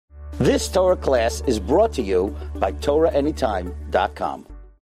This Torah class is brought to you by TorahAnytime.com.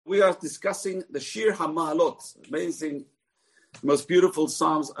 We are discussing the Shir HaMa'alot, amazing, most beautiful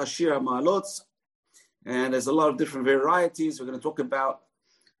Psalms are Shir HaMa'alot, and there's a lot of different varieties. We're going to talk about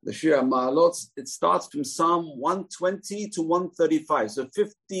the Shir HaMa'alot. It starts from Psalm 120 to 135, so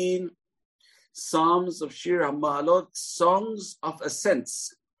 15 Psalms of Shir HaMa'alot, songs of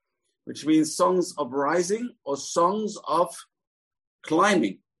ascents, which means songs of rising or songs of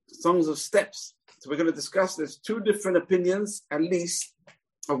climbing, songs of steps. So we're going to discuss, there's two different opinions, at least,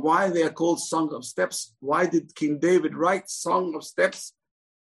 of why they are called Songs of Steps. Why did King David write Song of Steps?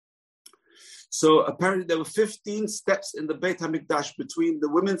 So apparently there were 15 steps in the Beit HaMikdash between the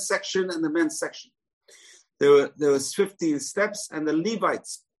women's section and the men's section. There was 15 steps, and the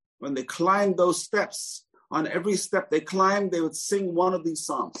Levites, when they climbed those steps, on every step they climbed, they would sing one of these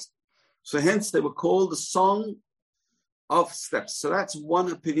psalms. So hence they were called the Song of Steps. So that's one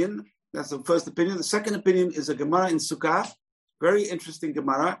opinion. That's the first opinion. The second opinion is a Gemara in Sukkah, very interesting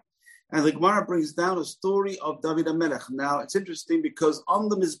Gemara. And the Gemara brings down a story of David HaMelech. Now, it's interesting because on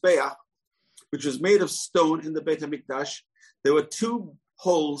the Mizbeach, which was made of stone in the Beit HaMikdash, there were two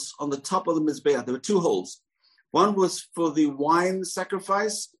holes on the top of the Mizbeach. There were two holes. One was for the wine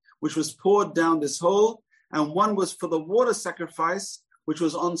sacrifice, which was poured down this hole, and one was for the water sacrifice, which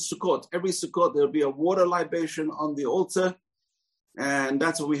was on Sukkot. Every Sukkot, there would be a water libation on the altar, and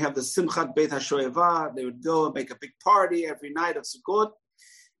that's when we have the Simchat Beit HaShoeva. They would go and make a big party every night of Sukkot,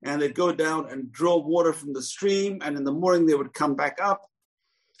 and they'd go down and draw water from the stream, and in the morning they would come back up,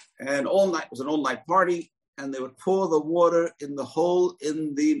 and all night, it was an all-night party, and they would pour the water in the hole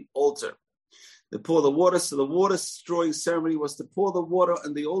in the altar. They pour the water, so the water destroying ceremony was to pour the water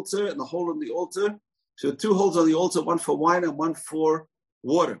in the altar, in the hole in the altar. So two holes on the altar, one for wine and one for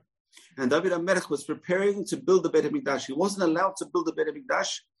water. And David HaMelech was preparing to build the Beit HaMikdash. He wasn't allowed to build the Beit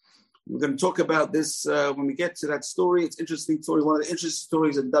HaMikdash. We're going to talk about this when we get to that story. It's an interesting story, one of the interesting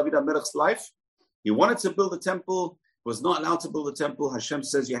stories in David HaMelech's life. He wanted to build a temple, was not allowed to build a temple. Hashem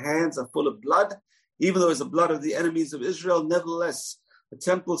says, your hands are full of blood. Even though it's the blood of the enemies of Israel, nevertheless, the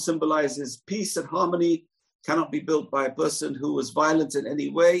temple symbolizes peace and harmony, cannot be built by a person who was violent in any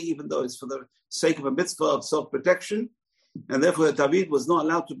way, even though it's for the sake of a mitzvah of self-protection. And therefore, David was not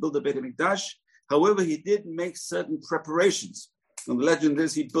allowed to build the Beit HaMikdash. However, he did make certain preparations. And the legend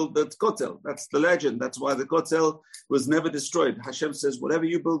is he built the Kotel. That's the legend. That's why the Kotel was never destroyed. Hashem says, whatever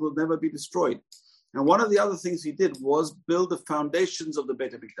you build will never be destroyed. And one of the other things he did was build the foundations of the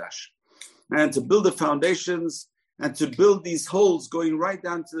Beit HaMikdash. And to build the foundations and to build these holes going right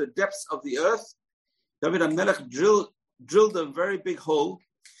down to the depths of the earth, David HaMelech drilled a very big hole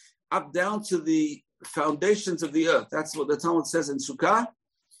up down to the foundations of the earth. That's what the Talmud says in Sukkah.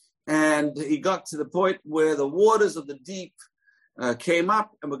 And he got to the point where the waters of the deep came up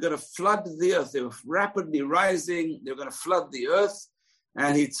and were going to flood the earth. They were rapidly rising. They were going to flood the earth.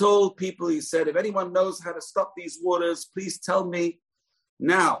 And he told people, he said, if anyone knows how to stop these waters, please tell me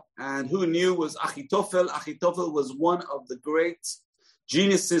now. And who knew was Achitophel. Achitophel was one of the great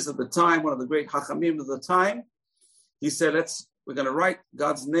geniuses of the time, one of the great Hachamim of the time. He said, we're going to write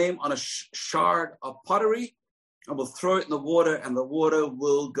God's name on a shard of pottery, and we'll throw it in the water, and the water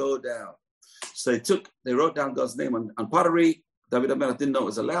will go down. So they wrote down God's name on pottery. David HaMelech didn't know it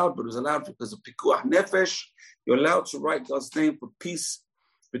was allowed, but it was allowed because of Pikuach Nefesh. You're allowed to write God's name for peace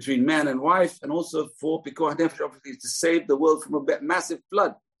between man and wife, and also for Pikuach Nefesh, obviously, to save the world from a massive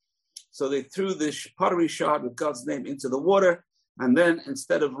flood. So they threw this pottery shard with God's name into the water, and then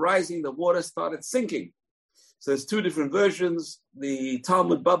instead of rising, the water started sinking. So there's two different versions. The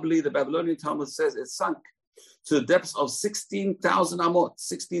Talmud Babli, the Babylonian Talmud, says it sunk to the depths of 16,000 amot,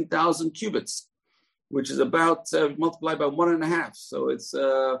 16,000 cubits, which is about multiplied by 1.5. So it's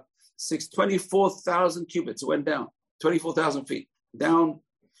 24,000 cubits. It went down, 24,000 feet down.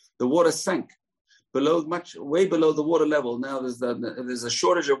 The water sank way below the water level. Now there's a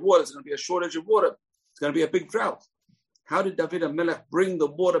shortage of water. There's going to be a shortage of water. It's going to be a big drought. How did David HaMelech bring the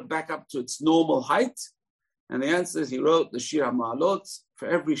water back up to its normal height? And the answer is he wrote the Shir HaMa'alot. For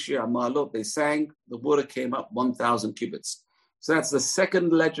every Shir HaMa'alot they sang, the water came up 1,000 cubits. So that's the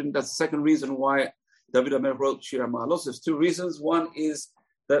second legend. That's the second reason why David HaMelech wrote Shir HaMa'alot. There's two reasons. One is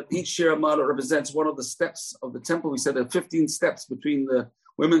that each Shir HaMa'alot represents one of the steps of the temple. We said there are 15 steps between the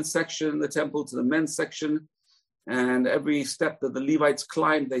women's section in the temple to the men's section. And every step that the Levites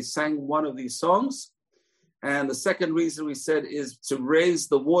climbed, they sang one of these songs. And the second reason we said is to raise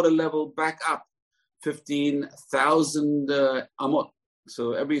the water level back up 15,000 amot.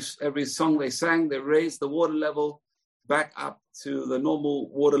 So every song they sang, they raised the water level back up to the normal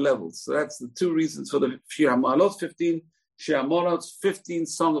water levels. So that's the two reasons for the Shir HaMa'alot, 15 Shir HaMa'alot, 15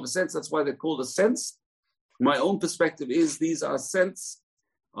 Song of Ascents. That's why they're called Ascents. My own perspective is these are ascents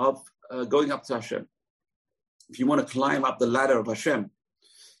of going up to Hashem. If you want to climb up the ladder of Hashem,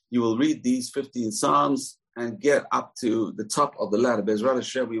 you will read these 15 Psalms and get up to the top of the ladder. Be'ezrat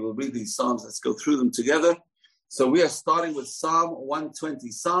Hashem, we will read these Psalms. Let's go through them together. So we are starting with Psalm 120.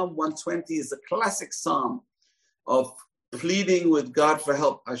 Psalm 120 is a classic psalm of pleading with God for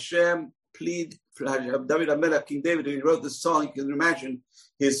help. Hashem, plead. David HaMelech, King David, when he wrote this song, you can imagine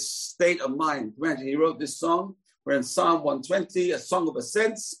his state of mind. Imagine he wrote this song. We're in Psalm 120, a song of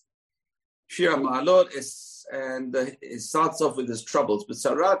ascents. Shir HaMa'alot, and it starts off with his troubles.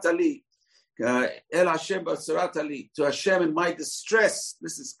 B'tzarat ali, El Hashem b'tzarat ali, to Hashem in my distress.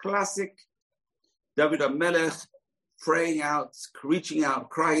 This is classic. David HaMelech praying out, reaching out,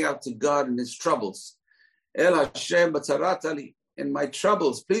 crying out to God in his troubles. El Hashem b'tzarat ali, in my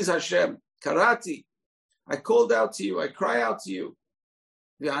troubles, please Hashem. Karati, I called out to you, I cry out to you.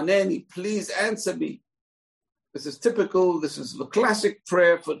 V'aneni, please answer me. This is typical, this is the classic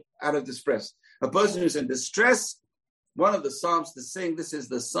prayer for out of distress. A person who's in distress, one of the Psalms to sing, this is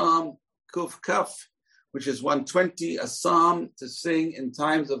the Psalm Kuf Kaf, which is 120, a Psalm to sing in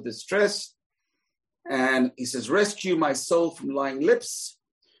times of distress. And he says, rescue my soul from lying lips,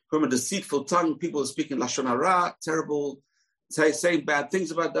 from a deceitful tongue, people speaking Lashon Hara, terrible, saying bad things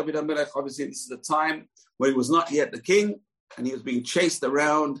about David HaMelech. Obviously, this is the time where he was not yet the king, and he was being chased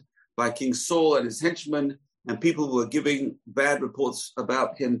around by King Saul and his henchmen, and people were giving bad reports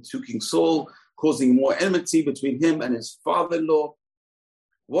about him to King Saul, causing more enmity between him and his father-in-law.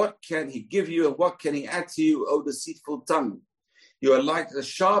 What can he give you, and what can he add to you, O deceitful tongue? You are like the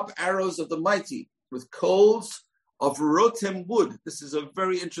sharp arrows of the mighty, with coals of rotem wood. This is a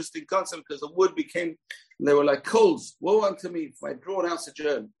very interesting concept because the wood they were like coals. Woe unto me if I draw out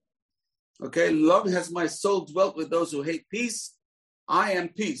sojourn. Okay, long has my soul dwelt with those who hate peace. I am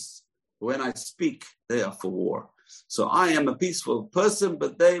peace. When I speak, they are for war. So I am a peaceful person,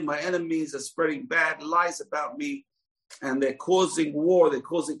 but they, my enemies, are spreading bad lies about me, and they're causing war. They're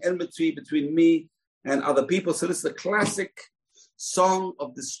causing enmity between me and other people. So this is a classic song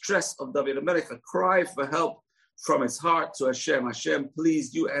of distress of David HaMelech, a cry for help from his heart to Hashem. Hashem,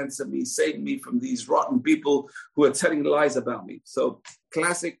 please, you answer me, save me from these rotten people who are telling lies about me. So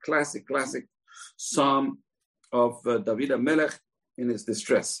classic psalm of David HaMelech in his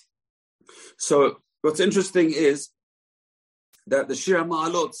distress. So what's interesting is that the Shir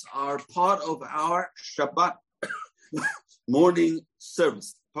HaMa'alot are part of our Shabbat morning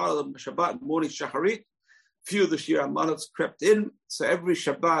service, part of the Shabbat morning Shacharit. Few of the Shir HaMa'alot crept in. So every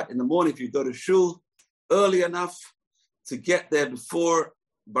Shabbat in the morning, if you go to Shul early enough to get there before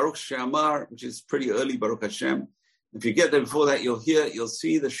Baruch She'amar, which is pretty early, Baruch Hashem. If you get there before that, you'll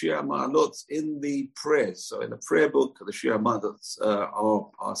see the Shir HaMa'alot in the prayers. So in the prayer book, the Shir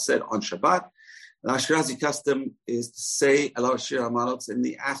HaMa'alot are said on Shabbat. The Ashkenazi custom is to say a lot of Shir HaMa'alot in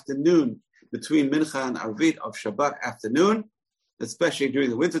the afternoon, between Mincha and Arvit of Shabbat afternoon, especially during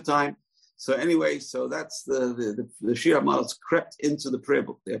the wintertime. So anyway, so that's the Shir HaMa'alot crept into the prayer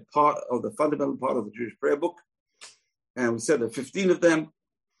book. They're part of the fundamental part of the Jewish prayer book. And we said there are 15 of them.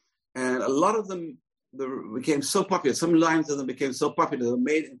 And a lot of them became so popular. Some lines of them became so popular, they were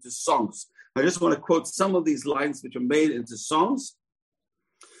made into songs. I just want to quote some of these lines which are made into songs.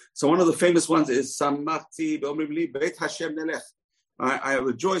 So one of the famous ones is Samachti Be'omrim Li Beit Hashem Nelech. I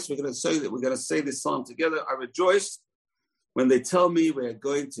rejoice. We're going to say this song together. I rejoice when they tell me we're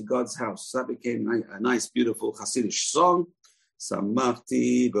going to God's house. That became a nice, beautiful Hasidic song.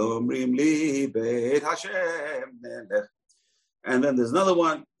 Samachti Be'omrim Li Beit Hashem Nelech. And then there's another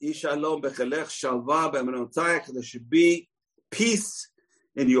one, Ishalom bechelech shalva be'amenotayach. There should be peace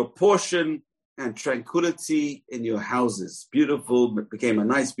in your portion and tranquility in your houses. Beautiful, it became a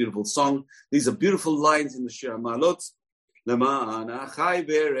nice, beautiful song. These are beautiful lines in the Shir HaMa'alot. Lema'an achai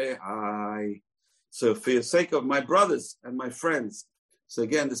berehai. So for the sake of my brothers and my friends. So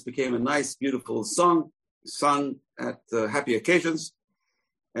again, this became a nice, beautiful song, sung at happy occasions.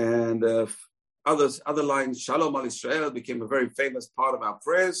 And other lines, Shalom al Israel, became a very famous part of our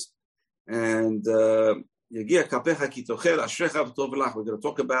prayers. And we're going to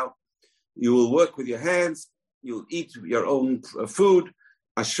talk about you will work with your hands, you'll eat your own food.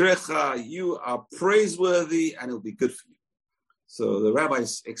 Ashrecha, you are praiseworthy, and it'll be good for you. So the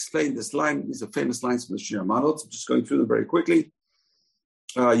rabbis explained this line. These are famous lines from the Shir HaMa'alot. I'm just going through them very quickly.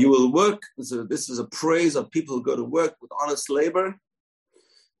 You will work. This is a praise of people who go to work with honest labor.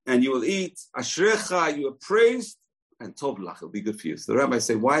 And you will eat. Ashrecha, you are praised, and tov lach, it'll be good for you. So the rabbis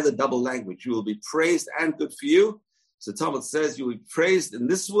say, why the double language? You will be praised and good for you. So Talmud says you will be praised in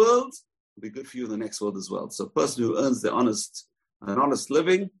this world, will be good for you in the next world as well. So a person who earns an honest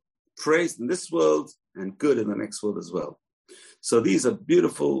living, praised in this world and good in the next world as well. So these are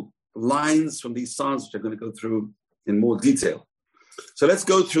beautiful lines from these psalms, which I'm going to go through in more detail. So let's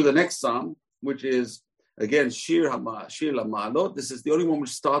go through the next psalm, which is, again, Shir HaMa'alot. This is the only one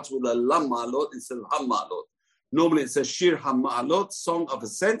which starts with a Lam Ma'alot instead of Ham Ma'alot. Normally it says Shir HaMa'alot, Song of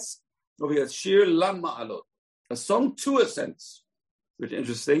Ascents. Over here, Shir Lam Ma'alot, a song to ascents. Which is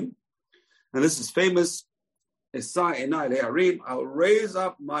interesting. And this is famous. I'll raise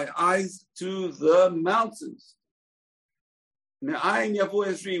up my eyes to the mountains.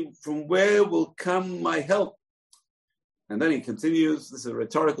 From where will come my help? And then he continues, this is a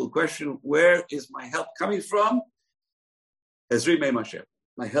rhetorical question, where is my help coming from? Ezri Me'im Hashem.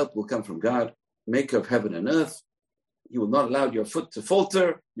 My help will come from God, maker of heaven and earth. He will not allow your foot to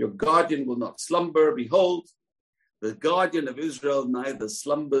falter. Your guardian will not slumber. Behold, the guardian of Israel neither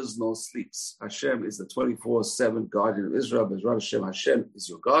slumbers nor sleeps. Hashem is the 24/7 guardian of Israel. Bezrat Hashem, Hashem is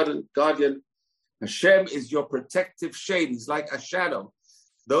your guardian. Hashem is your protective shade. He's like a shadow.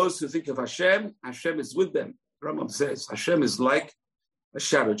 Those who think of Hashem, Hashem is with them. Rambam says Hashem is like a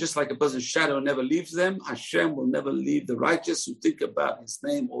shadow. Just like a person's shadow never leaves them, Hashem will never leave the righteous who think about his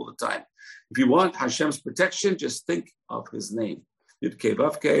name all the time. If you want Hashem's protection, just think of his name. Yud-Kei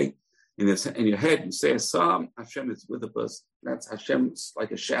Vav-Kei. In your head, you say a psalm, Hashem is with a person. That's Hashem's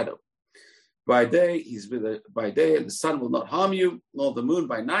like a shadow. By day, the sun will not harm you, nor the moon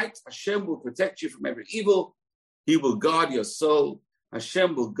by night. Hashem will protect you from every evil. He will guard your soul.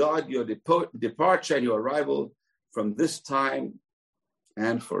 Hashem will guard your departure and your arrival from this time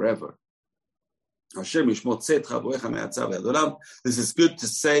and forever. This is good to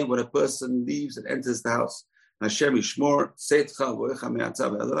say when a person leaves and enters the house. Hashem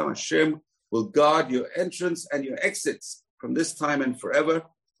will guard your entrance and your exits from this time and forever.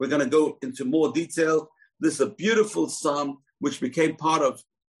 We're going to go into more detail. This is a beautiful psalm which became part of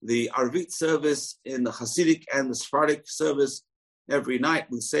the Arvit service in the Hasidic and the Sephardic service. Every night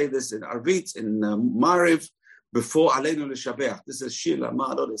we say this in Arvit, in Mariv, before Aleinu L'Shabeach. This is Shir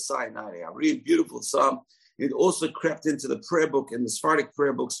Ma'alot Esai Nari, a really beautiful psalm. It also crept into the prayer book, in the Sephardic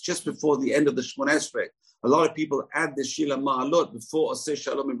prayer books, just before the end of the Shemona Esrei. A lot of people add the Shir Ma'alot before Oseh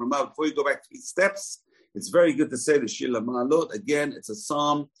Shalom in Ramah. Before you go back 3 steps, it's very good to say the Shir Ma'alot. Again, it's a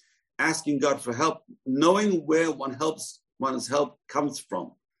psalm asking God for help, knowing where one's help comes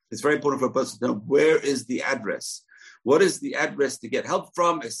from. It's very important for a person to know where is the address. What is the address to get help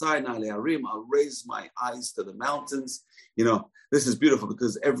from? Esai Na'ale Harim, I'll raise my eyes to the mountains. You know, this is beautiful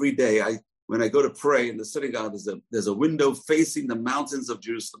because every day when I go to pray in the synagogue, there's a window facing the mountains of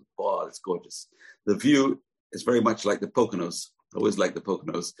Jerusalem. Oh, it's gorgeous. The view is very much like the Poconos. I always like the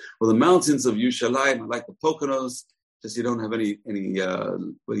Poconos. Well, the mountains of Yerushalayim are like the Poconos. Just you don't have any.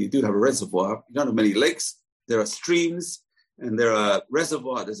 Well, you do have a reservoir. You don't have many lakes. There are streams and there are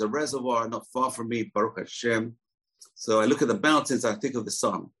reservoirs. There's a reservoir not far from me, Baruch Hashem. So I look at the mountains. I think of the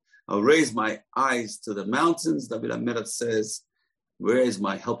psalm. I'll raise my eyes to the mountains. David HaMelech says, "Where is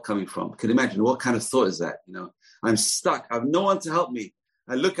my help coming from?" Can you imagine what kind of thought is that? You know, I'm stuck. I have no one to help me.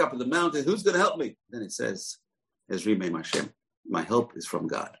 I look up at the mountain. Who's going to help me? Then it says, "Ezri Me'im Hashem." My help is from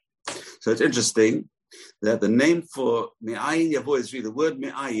God. So it's interesting that the name for Me'ayin Yavo Ezri, the word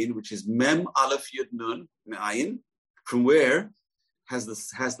Me'ayin, which is Mem Aleph Yud Nun, Me'ayin, from where has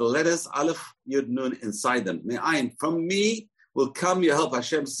the letters Aleph Yud Nun inside them. Me'ayin, from me will come your help.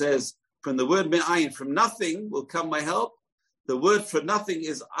 Hashem says, from the word Me'ayin, from nothing will come my help. The word for nothing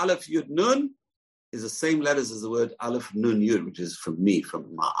is Aleph Yud Nun, is the same letters as the word Aleph Nun Yud, which is from me,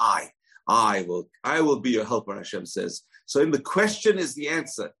 from my eye. I will be your helper, Hashem says. So in the question is the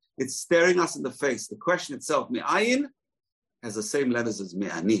answer. It's staring us in the face. The question itself, Me'ayin, has the same letters as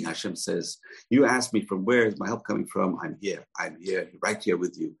Me'ani. Hashem says, you ask me from where is my help coming from? I'm here, right here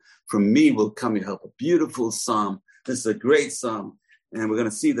with you. From me will come your help. A beautiful psalm. This is a great psalm. And we're going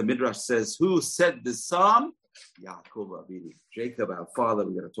to see the Midrash says, who said this psalm? Yaakov Avinu, Jacob, our father.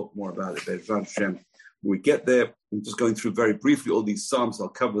 We're going to talk more about it. Bezrat Hashem. When we get there, I'm just going through very briefly all these psalms. I'll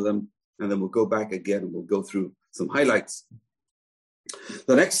cover them, and then we'll go back again and we'll go through some highlights.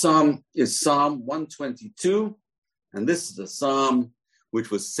 The next psalm is Psalm 122, and this is a psalm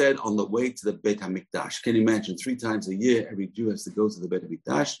which was said on the way to the Beit HaMikdash. Can you imagine 3 times a year, every Jew has to go to the Beit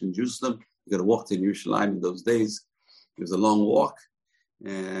HaMikdash in Jerusalem. You got to walk to Yerushalayim in those days. It was a long walk,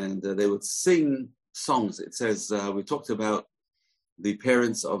 and they would sing songs. It says, we talked about the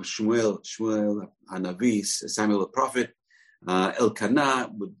parents of Shmuel Hanavi, Samuel the prophet,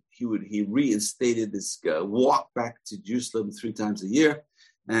 Elkanah, he reinstated this walk back to Jerusalem 3 times a year,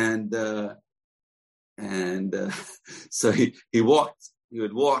 and so he walked he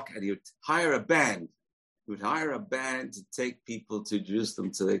would walk and he would hire a band. He would hire a band to take people to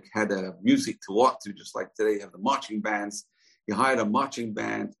Jerusalem so they had music to walk to, just like today you have the marching bands. He hired a marching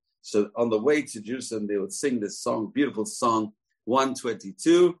band. So on the way to Jerusalem, they would sing this song, beautiful song,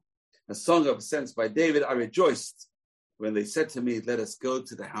 122, a song of ascents by David. I rejoiced when they said to me, let us go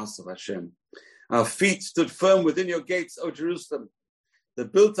to the house of Hashem. Our feet stood firm within your gates, O Jerusalem. The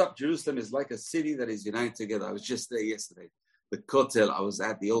built-up Jerusalem is like a city that is united together. I was just there yesterday. The Kotel, I was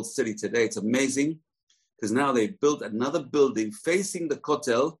at the old city today. It's amazing because now they've built another building facing the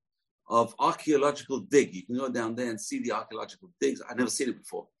Kotel of archaeological dig. You can go down there and see the archaeological digs. I've never seen it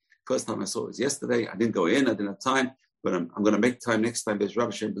before. First time I saw it was yesterday. I didn't go in. I didn't have time. But I'm going to make time next time. There's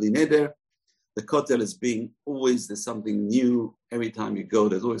Rabbi Shem Bli Neder. The Kotel is being always, there's something new. Every time you go,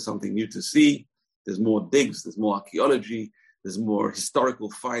 there's always something new to see. There's more digs. There's more archaeology. There's more historical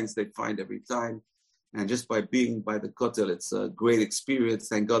finds they find every time. And just by being by the Kotel, it's a great experience.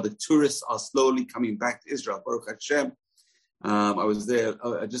 Thank God the tourists are slowly coming back to Israel. Baruch Hashem. I was there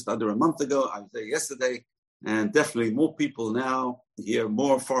just under a month ago. I was there yesterday. And definitely more people now hear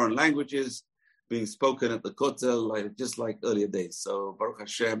more foreign languages being spoken at the Kotel, just like earlier days. So Baruch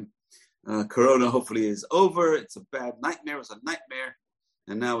Hashem, Corona hopefully is over. It's a bad nightmare. It's a nightmare.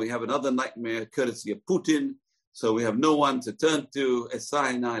 And now we have another nightmare courtesy of Putin. So we have no one to turn to.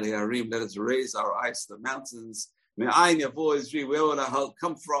 Let us raise our eyes to the mountains. Where will our help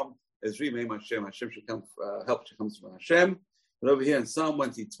come from? Hashem should come. Help should come from Hashem. But over here in Psalm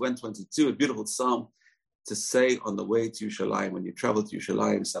 122, a beautiful psalm to say on the way to Yerushalayim, when you travel to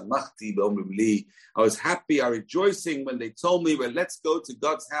Yerushalayim, Samachti b'omrim li. I was happy, I rejoicing when they told me, well, let's go to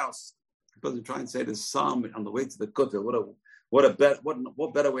God's house. I'm supposed to try and say this psalm on the way to the Kotel.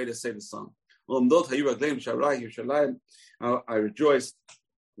 What better way to say the psalm? I rejoiced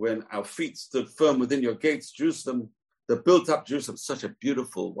when our feet stood firm within your gates, Jerusalem, the built-up Jerusalem, such a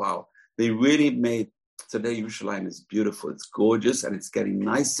beautiful, wow. They really made, today Yerushalayim is beautiful, it's gorgeous, and it's getting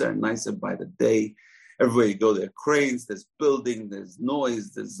nicer and nicer by the day. Everywhere you go, there are cranes, there's building, there's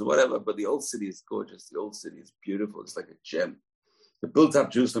noise, there's whatever, but the old city is gorgeous. The old city is beautiful. It's like a gem. The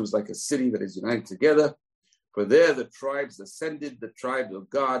built-up Jerusalem is like a city that is united together. For there the tribes ascended, the tribe of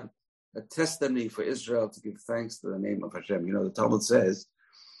God, a testimony for Israel to give thanks to the name of Hashem. You know, the Talmud says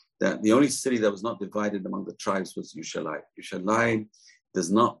that the only city that was not divided among the tribes was Yerushalayim. Yerushalayim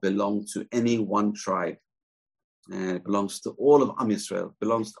does not belong to any one tribe. And it belongs to all of Am Yisrael. It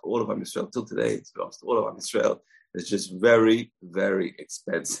belongs to all of Am Yisrael. Till today, it belongs to all of Am Yisrael. It's just very, very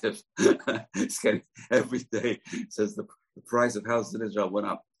expensive. It's getting, every day, it says the price of houses in Israel went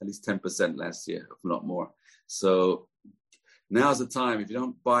up at least 10% last year, if not more. So now's the time. If you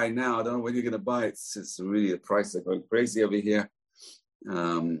don't buy now, I don't know when you're going to buy it. It's really, the prices are going crazy over here.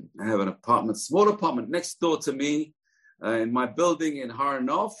 I have an apartment, small apartment next door to me in my building in Har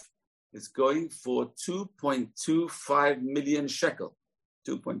Nof. It's going for 2.25 million shekel.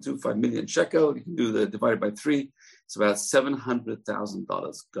 2.25 million shekel. You can do the divided by 3. It's about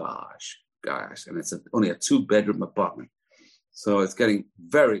 $700,000. Gosh. And it's only a 2-bedroom apartment. So it's getting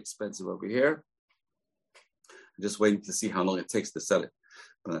very expensive over here. I'm just waiting to see how long it takes to sell it.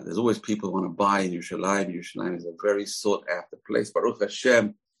 But there's always people who want to buy in Yerushalayim. Yerushalayim is a very sought after place. Baruch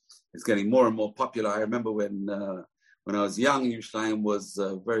Hashem is getting more and more popular. I remember when I was young, Yerushalayim was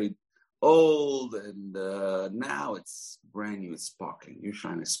very old, and now it's brand new. It's sparkling.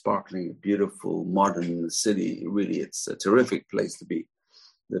 Yerushalayim is sparkling, a beautiful, modern city. Really, it's a terrific place to be.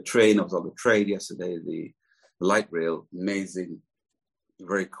 The train, I was on the train yesterday, the light rail, amazing,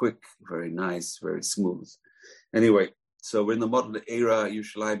 very quick, very nice, very smooth. Anyway, so we're in the modern era.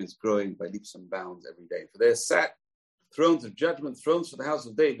 Yerushalayim is growing by leaps and bounds every day. For there sat thrones of judgment, thrones for the house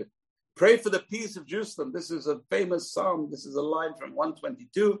of David. Pray for the peace of Jerusalem. This is a famous psalm. This is a line from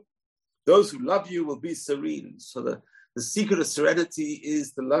 122. Those who love you will be serene. So the secret of serenity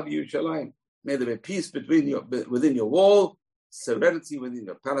is to love Yerushalayim. May there be peace within your wall, serenity within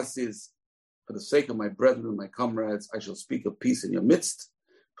your palaces. For the sake of my brethren, my comrades, I shall speak of peace in your midst.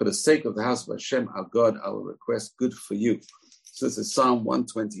 For the sake of the house of Hashem, our God, I will request good for you. So this is Psalm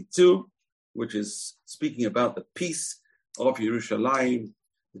 122, which is speaking about the peace of Yerushalayim,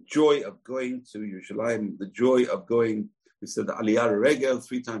 the joy of going to Yerushalayim, the joy of going. We said the Aliyah Regel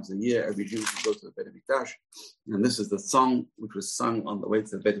 3 times a year. Every Jew should go to the Beit HaMikdash. And this is the song which was sung on the way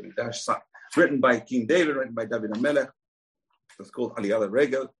to the Beit HaMikdash, written by King David, written by David HaMelech. It's called Aliyah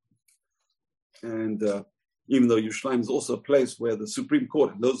Regel. And even though Yerushalayim is also a place where the Supreme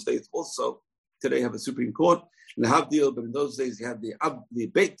Court, in those days also, today have a Supreme Court, in the Havdil, but in those days you had the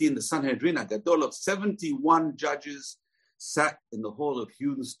Beit Din, the Sanhedrin, a Gadol of 71 judges sat in the hall of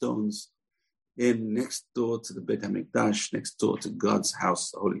hewn stones in next door to the Beit HaMikdash, next door to God's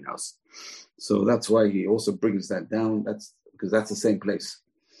house, the holy house. So that's why he also brings that down. That's because that's the same place.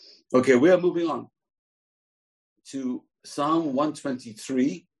 Okay, we are moving on to Psalm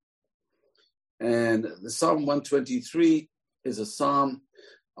 123. And the Psalm 123 is a psalm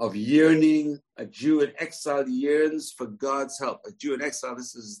of yearning. A Jew in exile yearns for God's help. A Jew in exile,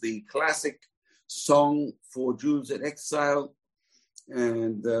 this is the classic song for Jews in exile.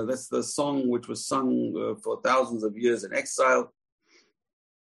 And that's the song which was sung for thousands of years in exile.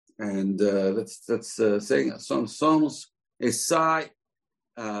 And that's saying songs. Esai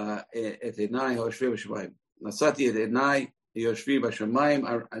et enai ha'oshvei b'shamayim. Nasati et enai ha'oshvei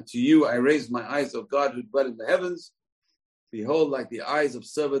b'shamayim. To you I raised my eyes, O God, who dwell in the heavens. Behold, like the eyes of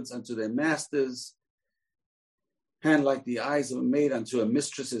servants unto their masters, hand like the eyes of a maid unto a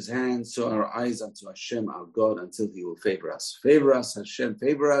mistress's hand, so our eyes unto Hashem, our God, until he will favor us. Favor us, Hashem,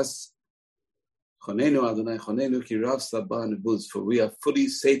 favor us. Chonenu Adonai, chonenu ki rav sabah nebuz, for we are fully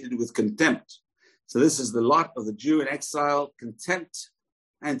sated with contempt. So this is the lot of the Jew in exile: contempt,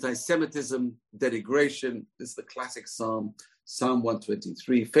 anti-Semitism, denigration. This is the classic psalm, Psalm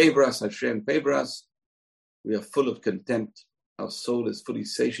 123. Favor us, Hashem, favor us. We are full of contempt. Our soul is fully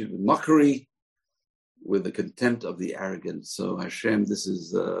satiated with mockery, with the contempt of the arrogant. So Hashem, this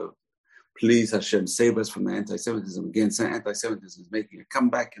is, please Hashem, save us from the anti-Semitism. Again, anti-Semitism is making a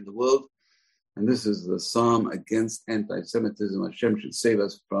comeback in the world. And this is the psalm against anti-Semitism. Hashem should save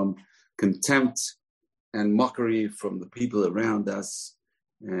us from contempt and mockery from the people around us.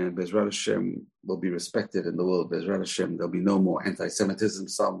 And Bezrat Hashem will be respected in the world. Bezrat Hashem, there'll be no more anti-Semitism.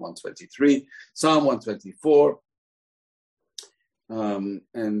 Psalm 123, Psalm 124.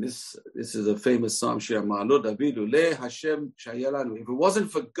 And this is a famous psalm. Shir Ma'alot Davidu Le Hashem Shayalanu. If it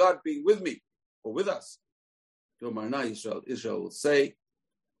wasn't for God being with me or with us, Israel will say,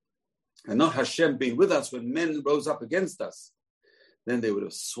 and not Hashem being with us when men rose up against us, then they would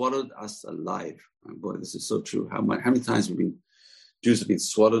have swallowed us alive. And boy, this is so true. How many times Jews have been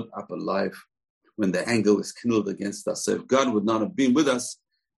swallowed up alive when their anger was kindled against us. So if God would not have been with us,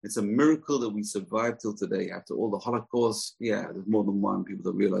 it's a miracle that we survived till today. After all the Holocaust, there's more than one. People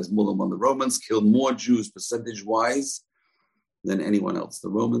don't realize more than one. The Romans killed more Jews percentage-wise than anyone else. The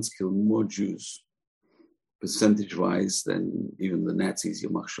Romans killed more Jews percentage-wise than even the Nazis,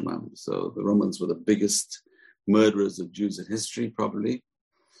 Yamach Shemam. So the Romans were the biggest murderers of Jews in history, probably.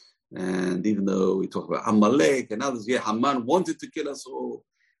 And even though we talk about Amalek and others, Haman wanted to kill us all,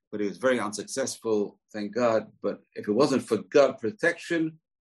 but he was very unsuccessful, thank God. But if it wasn't for God's protection,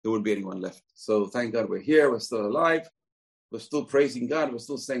 there wouldn't be anyone left. So thank God we're here, we're still alive, we're still praising God, we're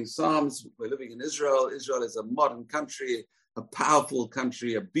still saying Psalms, we're living in Israel. Israel is a modern country, a powerful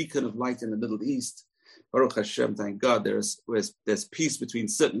country, a beacon of light in the Middle East. Baruch Hashem, thank God, there's peace between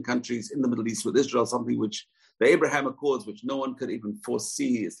certain countries in the Middle East with Israel, something which the Abraham Accords, which no one could even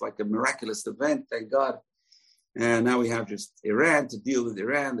foresee. It's like a miraculous event, thank God. And now we have just Iran to deal with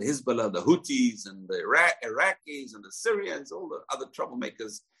Iran, the Hezbollah, the Houthis, and the Iraqis, and the Syrians, all the other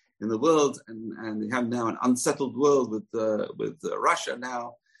troublemakers in the world. And we have now an unsettled world with Russia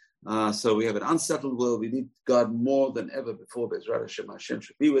now. So we have an unsettled world. We need God more than ever before. Bezrat Hashem, Hashem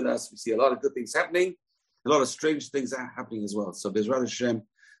should be with us. We see a lot of good things happening. A lot of strange things are happening as well. So Bezrat Hashem,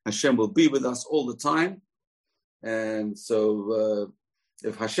 Hashem will be with us all the time. And so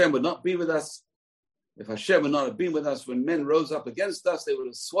if Hashem would not be with us, if Hashem would not have been with us when men rose up against us, they would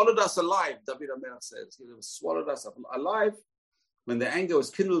have swallowed us alive, David HaMelech says. He would have swallowed us up alive. When the anger was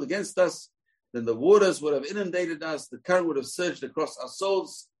kindled against us, then the waters would have inundated us, the current would have surged across our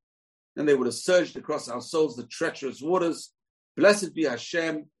souls, and they would have surged across our souls the treacherous waters. Blessed be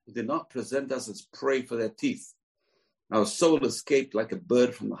Hashem, who did not present us as prey for their teeth. Our soul escaped like a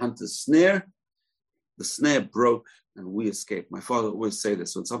bird from the hunter's snare. The snare broke and we escaped. My father would always say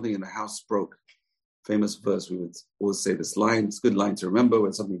this: when something in the house broke, famous verse, we would always say this line. It's a good line to remember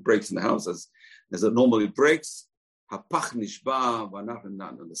when something breaks in the house as it normally breaks. Hapach nishba,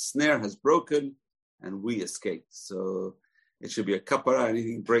 the snare has broken and we escaped. So it should be a kapara.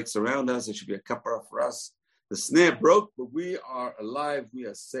 Anything breaks around us, it should be a kapara for us. The snare broke, but we are alive, we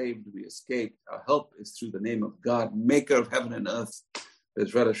are saved, we escaped. Our help is through the name of God, maker of heaven and earth.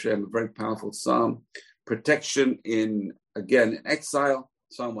 Bezrat Hashem, a very powerful psalm. Protection in exile,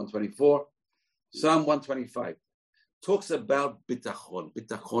 Psalm 124. Psalm 125 talks about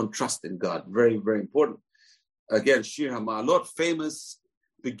bitachon, trust in God. Very, very important. Again, Shir HaMa'alot, famous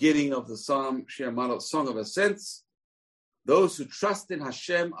beginning of the psalm, Shir HaMa'alot, Song of Ascents. Those who trust in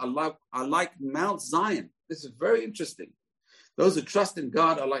Hashem are like Mount Zion. This is very interesting. Those who trust in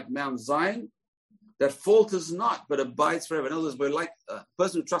God are like Mount Zion that falters not, but abides forever. In other words, we're like a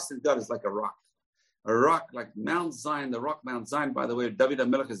person who trusts in God is like a rock. A rock like Mount Zion, the rock Mount Zion, by the way, David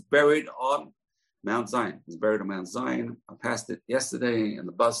HaMelech is buried on Mount Zion. He's buried on Mount Zion. I passed it yesterday in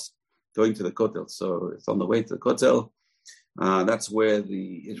the bus going to the Kotel. So it's on the way to the Kotel. That's where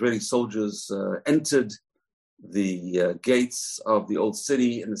the Israeli soldiers entered the gates of the old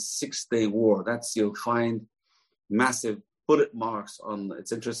city in the 6-day war. You'll find massive bullet marks on.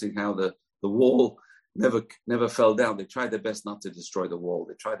 It's interesting how the wall never fell down. They tried their best not to destroy the wall.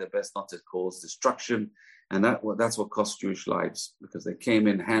 They tried their best not to cause destruction, and that's what cost Jewish lives, because they came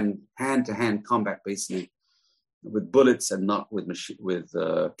in hand-to-hand combat, basically, with bullets and not with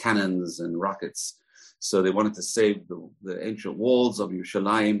cannons and rockets. So they wanted to save the ancient walls of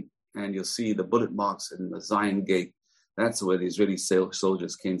Yerushalayim, and you'll see the bullet marks in the Zion Gate. That's where the Israeli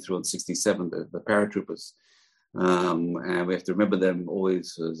soldiers came through in 1967, the paratroopers. And we have to remember them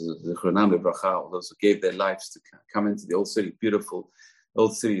always, Zichronam Lebracha, those who gave their lives to come into the old city. Beautiful. The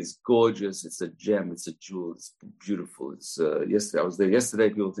old city is gorgeous. It's a gem. It's a jewel. It's beautiful. It's yesterday. I was there yesterday.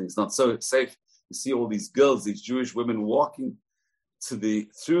 People think it's not so safe. You see all these girls, these Jewish women walking through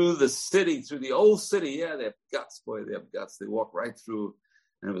the city, through the old city. Yeah, they have guts, boy. They have guts. They walk right through,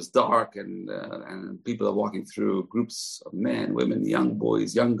 and it was dark, and people are walking through, groups of men, women, young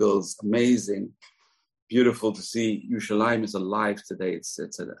boys, young girls. Amazing. Beautiful to see. Yerushalayim is alive today. It's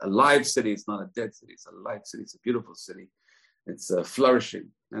a live city. It's not a dead city. It's a live city. It's a beautiful city. It's flourishing.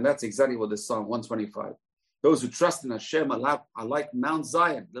 And that's exactly what this Psalm 125. Those who trust in Hashem are like Mount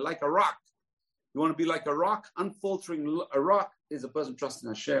Zion. They're like a rock. You want to be like a rock? Unfaltering a rock is a person trusting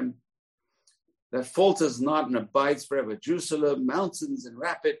Hashem that falters not and abides forever. Jerusalem, mountains and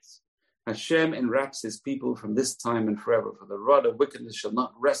rapids. Hashem enwraps his people from this time and forever. For the rod of wickedness shall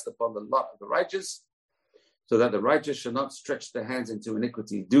not rest upon the lot of the righteous, so that the righteous shall not stretch their hands into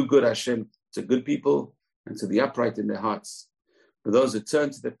iniquity. Do good, Hashem, to good people and to the upright in their hearts. For those who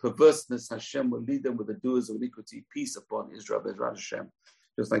turn to their perverseness, Hashem will lead them with the doers of iniquity. Peace upon Israel, Bezrat Hashem.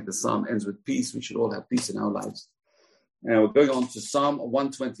 Just like the psalm ends with peace, we should all have peace in our lives. And we're going on to Psalm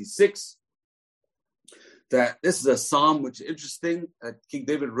 126. That this is a psalm which is interesting. King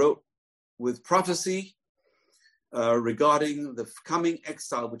David wrote with prophecy regarding the coming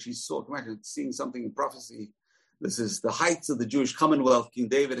exile, which he saw. Imagine seeing something in prophecy. This is the heights of the Jewish Commonwealth, King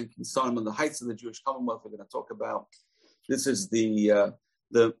David and King Solomon, the heights of the Jewish Commonwealth we're going to talk about. This is the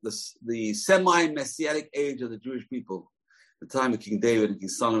semi-messianic age of the Jewish people, the time of King David and King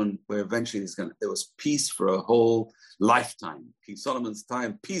Solomon, where eventually there was peace for a whole lifetime. King Solomon's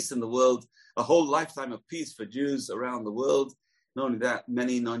time, peace in the world, a whole lifetime of peace for Jews around the world. Not only that,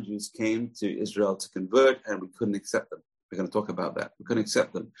 many non-Jews came to Israel to convert, and we couldn't accept them. We're going to talk about that. We couldn't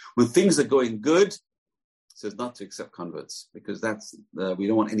accept them. When things are going good, it says not to accept converts, because we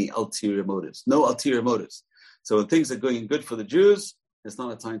don't want any ulterior motives. No ulterior motives. So when things are going good for the Jews, it's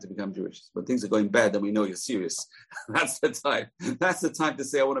not a time to become Jewish. When things are going bad, then we know you're serious. That's the time. That's the time to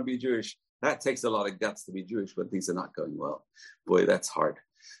say, I want to be Jewish. That takes a lot of guts to be Jewish when things are not going well. Boy, that's hard.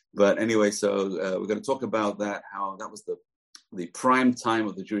 But anyway, so we're going to talk about that, how that was the prime time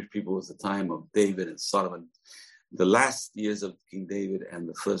of the Jewish people was the time of David and Solomon. The last years of King David and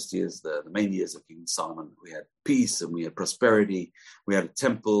the first years, the main years of King Solomon, we had peace and we had prosperity. We had a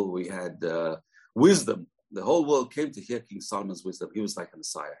temple. We had wisdom. The whole world came to hear King Solomon's wisdom. He was like a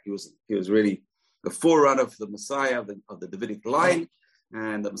Messiah. He was really the forerunner of the Messiah of the Davidic line,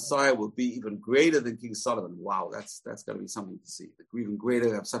 and the Messiah will be even greater than King Solomon. Wow, that's going to be something to see. Even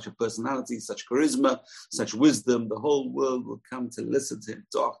greater, have such a personality, such charisma, such wisdom. The whole world will come to listen to him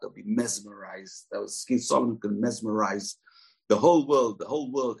talk. They'll be mesmerized. That was King Solomon could mesmerize the whole world. The whole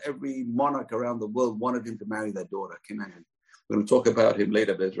world, every monarch around the world wanted him to marry their daughter. Can you imagine? We're going to talk about him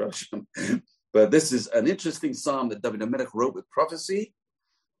later, Bezrat Hashem. But this is an interesting psalm that David HaMelech wrote with prophecy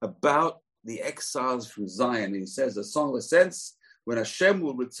about the exiles from Zion. And he says, a song of ascents, when Hashem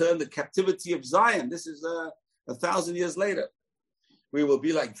will return the captivity of Zion. This is 1,000 years later. We will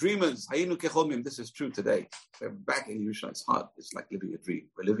be like dreamers. Hayinu kechomim. This is true today. We're back in Yerushalayim. It's hard. It's like living a dream.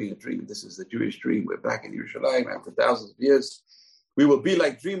 We're living a dream. This is the Jewish dream. We're back in Yerushalayim after thousands of years. We will be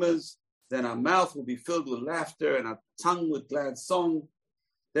like dreamers. Then our mouth will be filled with laughter and our tongue with glad song.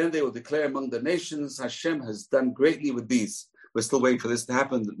 Then they will declare among the nations, Hashem has done greatly with these. We're still waiting for this to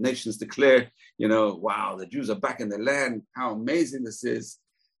happen. The nations declare, wow, the Jews are back in their land. How amazing this is.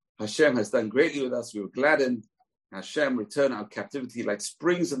 Hashem has done greatly with us. We were gladdened. Hashem return our captivity like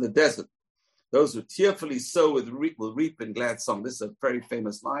springs in the desert. Those who tearfully sow will reap in glad song. This is a very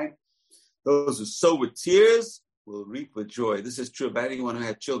famous line. Those who sow with tears will reap with joy. This is true about anyone who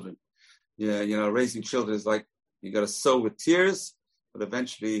had children. Yeah, raising children is like, you got to sow with tears. but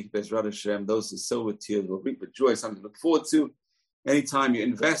eventually, Bezrat Hashem, those who sow with tears will reap with joy, something to look forward to. Anytime you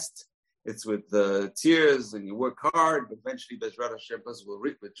invest, it's with tears and you work hard, but eventually, Bezrat Hashem, person will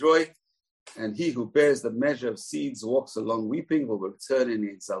reap with joy. And he who bears the measure of seeds, walks along weeping, will return in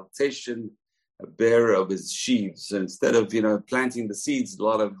exaltation, a bearer of his sheaves. So instead of, planting the seeds, a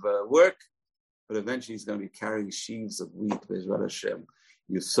lot of work, but eventually he's going to be carrying sheaves of wheat, Bezrat Hashem.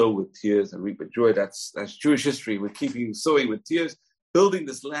 You sow with tears and reap with joy. That's Jewish history. We're keeping sowing with tears. Building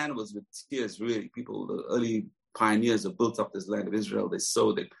this land was with tears, really. People, the early pioneers have built up this land of Israel. They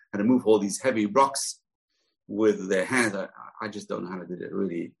sowed, they had to move all these heavy rocks with their hands. I just don't know how to do it.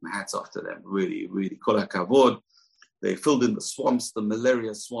 Really, my hats off to them. Really, really. Kol hakavod. They filled in the swamps, the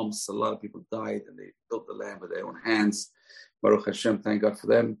malaria swamps. A lot of people died, and they built the land with their own hands. Baruch Hashem, thank God for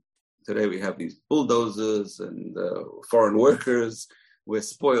them. Today we have these bulldozers and foreign workers. We're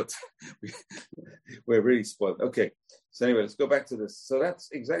spoiled. We're really spoiled. Okay. So anyway, let's go back to this. So that's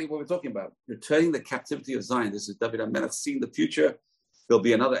exactly what we're talking about. Returning the captivity of Zion. This is David HaMelech seeing the future. There'll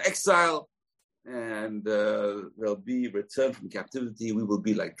be another exile, and there'll be return from captivity. We will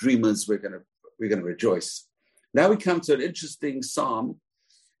be like dreamers. We're gonna rejoice. Now we come to an interesting psalm,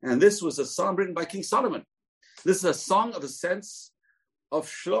 and this was a psalm written by King Solomon. This is a song of ascents of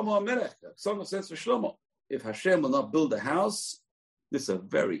Shlomo HaMelech, a song of ascents for Shlomo. If Hashem will not build a house, this is a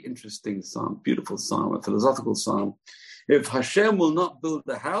very interesting psalm, beautiful psalm, a philosophical psalm. If Hashem will not build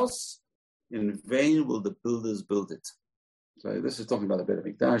the house, in vain will the builders build it. So this is talking about the Beit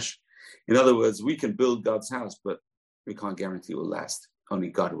HaMikdash. In other words, we can build God's house, but we can't guarantee it will last. Only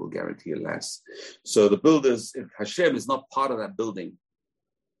God will guarantee it lasts. So the builders, if Hashem is not part of that building,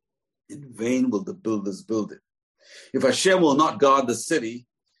 in vain will the builders build it. If Hashem will not guard the city,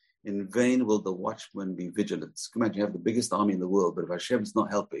 in vain will the watchman be vigilant. Imagine you have the biggest army in the world, but if Hashem is not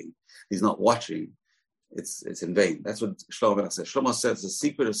helping, he's not watching, it's in vain. That's what Shlomo says. Shlomo says the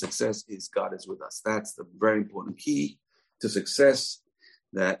secret of success is God is with us. That's the very important key to success,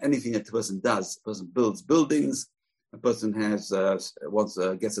 that anything that a person does, a person builds buildings, a person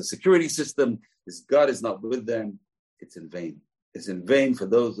gets a security system, if God is not with them, it's in vain. It's in vain for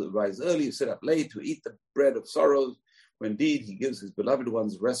those who rise early, who sit up late, to eat the bread of sorrows, when indeed he gives his beloved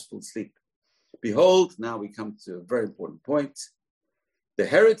ones restful sleep. Behold, now we come to a very important point. The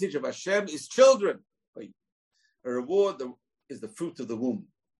heritage of Hashem is children. A reward is the fruit of the womb.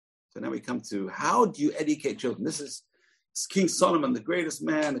 So now we come to, how do you educate children? This is King Solomon, the greatest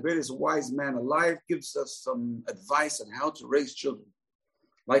man, the greatest wise man alive, gives us some advice on how to raise children.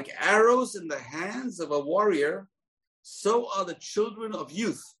 Like arrows in the hands of a warrior, so are the children of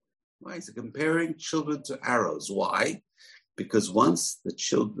youth. Why? He's comparing children to arrows. Why? Because once the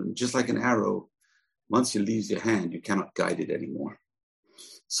children, just like an arrow, once it leaves your hand, you cannot guide it anymore.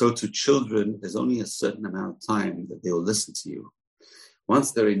 So to children, there's only a certain amount of time that they will listen to you.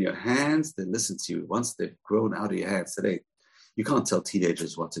 Once they're in your hands, they listen to you. Once they've grown out of your hands, today, you can't tell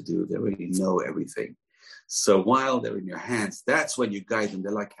teenagers what to do. They already know everything. So while they're in your hands, that's when you guide them.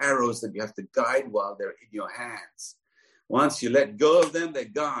 They're like arrows that you have to guide while they're in your hands. Once you let go of them, they're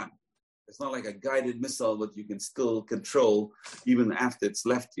gone. It's not like a guided missile that you can still control even after it's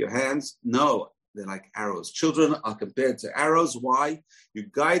left your hands. No, they're like arrows. Children are compared to arrows. Why? You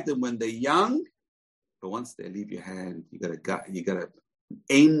guide them when they're young, but once they leave your hand, you gotta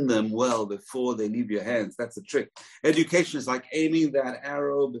aim them well before they leave your hands. That's the trick. Education is like aiming that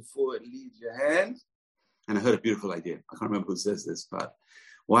arrow before it leaves your hand. And I heard a beautiful idea. I can't remember who says this, but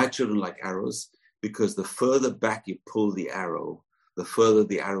why children like arrows? Because the further back you pull the arrow, the further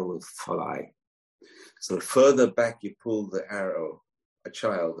the arrow will fly. So the further back you pull the arrow, a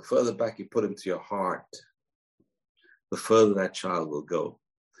child, the further back you put into your heart, the further that child will go.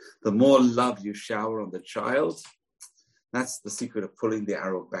 The more love you shower on the child, that's the secret of pulling the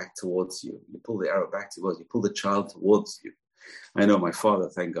arrow back towards you. You pull the arrow back towards you, pull the child towards you. I know my father,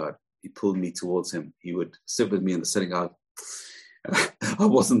 thank God, he pulled me towards him. He would sit with me in the synagogue. I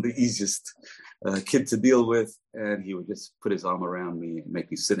wasn't the easiest kid to deal with, and he would just put his arm around me and make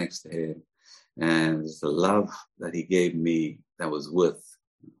me sit next to him. And the love that he gave me, that was worth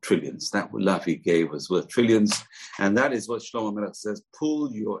trillions. That love he gave was worth trillions. And that is what Shlomo Melech says,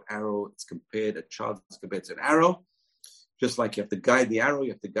 pull your arrow. A child is compared to an arrow. Just like you have to guide the arrow,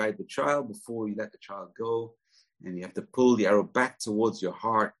 you have to guide the child before you let the child go. And you have to pull the arrow back towards your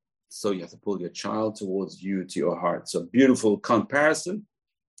heart. So you have to pull your child towards you, to your heart. So beautiful comparison.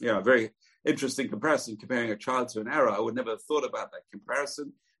 Yeah, very interesting comparison, comparing a child to an arrow. I would never have thought about that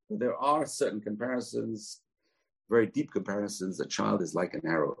comparison. But there are certain comparisons, very deep comparisons. A child is like an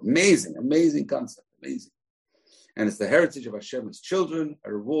arrow. Amazing, amazing concept, amazing. And it's the heritage of Hashem as children.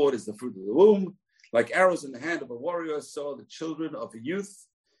 A reward is the fruit of the womb. Like arrows in the hand of a warrior, so are the children of a youth.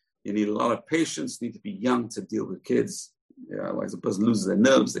 You need a lot of patience, need to be young to deal with kids. Otherwise, a person loses their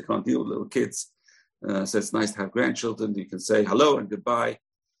nerves, they can't deal with little kids. So it's nice to have grandchildren. You can say hello and goodbye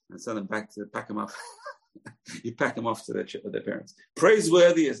and send them back to pack them up. You pack them off to their parents.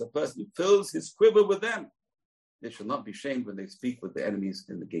 Praiseworthy is a person who fills his quiver with them. They shall not be shamed when they speak with the enemies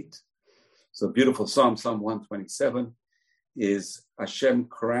in the gate. So beautiful Psalm 127 is Hashem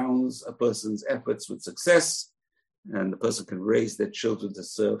crowns a person's efforts with success, and the person can raise their children to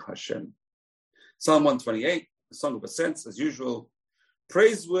serve Hashem. Psalm 128, the Song of Ascents, as usual.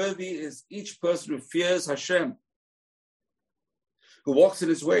 Praiseworthy is each person who fears Hashem, who walks in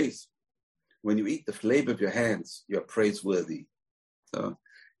his ways. When you eat the labor of your hands, you're praiseworthy. So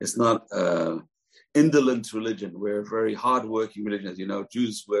it's not indolent religion. We're a very hard-working religion. As you know,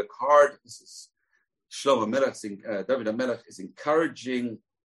 Jews work hard. This is David HaMelech is encouraging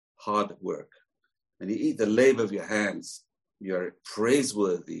hard work. When you eat the labor of your hands, you're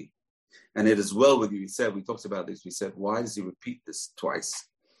praiseworthy. And it is well with you. We talked about this. We said, why does he repeat this twice?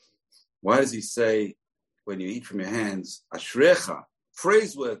 Why does he say, when you eat from your hands, Ashrecha,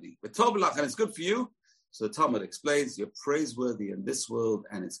 praiseworthy, and it's good for you? So the Talmud explains, you're praiseworthy in this world,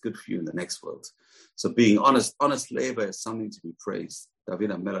 and it's good for you in the next world. So being honest labor is something to be praised.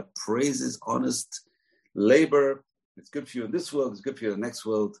 David HaMelech praises honest labor. It's good for you in this world, it's good for you in the next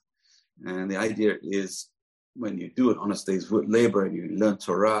world. And the idea is, when you do an honest day's labor and you learn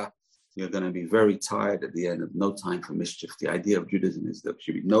Torah, you're going to be very tired at the end of no time for mischief. The idea of Judaism is that there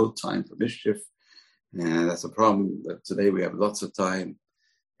should be no time for mischief. And that's a problem that today we have lots of time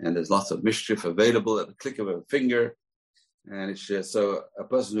and there's lots of mischief available at the click of a finger. And it's just, so a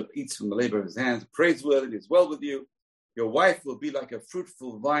person who eats from the labor of his hands, praiseworthy, is well with you. Your wife will be like a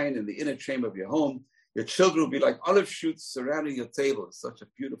fruitful vine in the inner chamber of your home. Your children will be like olive shoots surrounding your table. It's such a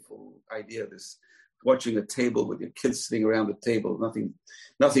beautiful idea, this watching a table with your kids sitting around the table,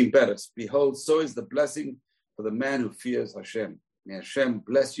 nothing better. Behold, so is the blessing for the man who fears Hashem. May Hashem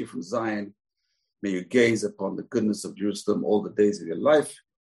bless you from Zion. May you gaze upon the goodness of Jerusalem all the days of your life.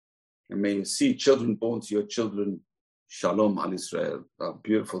 And may you see children born to your children. Shalom al Israel. A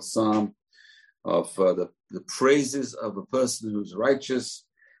beautiful psalm of the praises of a person who's righteous,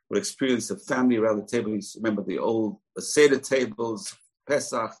 will experience a family around the table. You remember the Seder tables,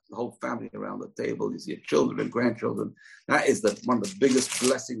 Pesach, the whole family around the table. You see your children and grandchildren. That is one of the biggest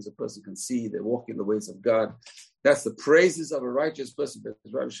blessings a person can see. They walk in the ways of God. That's the praises of a righteous person.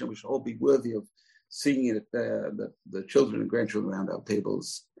 We should all be worthy of seeing it, the children and grandchildren around our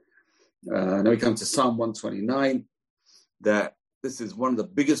tables. Now we come to Psalm 129, that this is one of the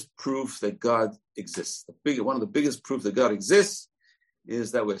biggest proofs that God exists. One of the biggest proofs that God exists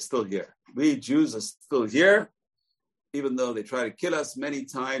is that we're still here. We Jews are still here, even though they try to kill us many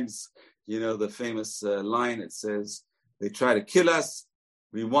times. You know, the famous line, it says, they try to kill us,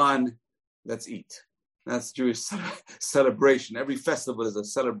 we won, let's eat. That's Jewish celebration. Every festival is a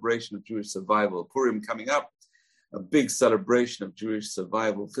celebration of Jewish survival. Purim coming up, a big celebration of Jewish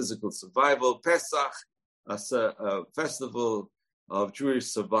survival, physical survival. Pesach, a festival of Jewish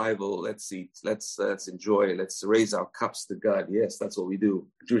survival. Let's eat, let's enjoy, let's raise our cups to God. Yes, that's what we do,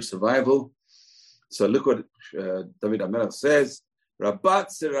 Jewish survival. So look what David HaMelech says. Rabat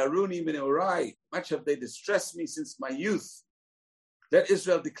seraruni min orai. Much have they distressed me since my youth. Let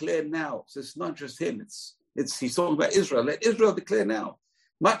Israel declare now. So it's not just him. He's talking about Israel. Let Israel declare now.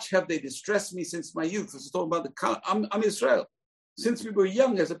 Much have they distressed me since my youth. This is talking about I'm Israel. Since we were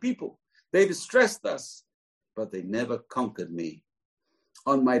young as a people, they distressed us, but they never conquered me.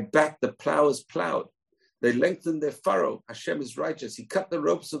 On my back the plowers plowed. They lengthened their furrow. Hashem is righteous. He cut the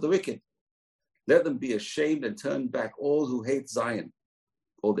ropes of the wicked. Let them be ashamed and turn back, all who hate Zion,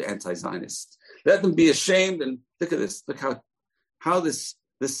 all the anti-Zionists. Let them be ashamed. And look at this. Look how this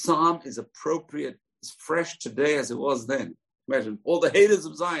psalm is appropriate. It's fresh today as it was then. Imagine all the haters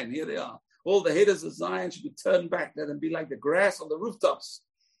of Zion. Here they are. All the haters of Zion should be turned back. Let them be like the grass on the rooftops,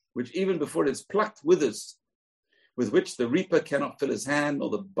 which even before it is plucked withers, with which the reaper cannot fill his hand, or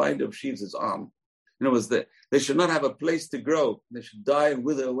the binder of sheaves his arm. In other words, they should not have a place to grow. They should die and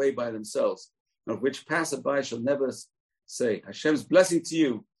wither away by themselves, of which passerby shall never say, Hashem's blessing to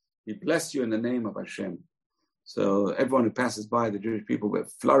you. He blessed you in the name of Hashem. So everyone who passes by, the Jewish people who are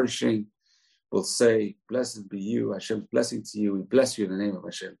flourishing, will say, blessed be you, Hashem's blessing to you. We bless you in the name of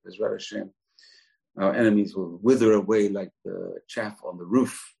Hashem. Bezrat Hashem. Our enemies will wither away like the chaff on the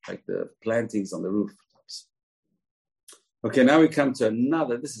roof, like the plantings on the rooftops. Okay, now we come to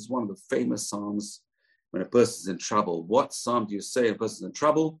another. This is one of the famous psalms when a person's in trouble. What psalm do you say a person's in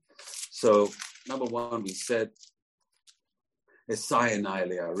trouble? So, number one, we said, Esayonai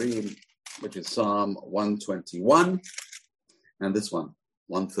le'arim. which is Psalm 121, and this one,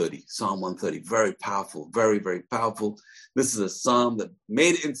 130, Psalm 130, very powerful, very, very powerful. This is a psalm that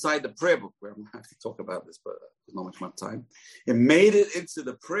made it inside the prayer book. We're going to have to talk about this, but there's not much more time. It made it into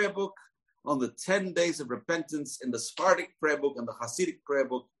the prayer book on the 10 days of repentance in the Sephardic prayer book and the Hasidic prayer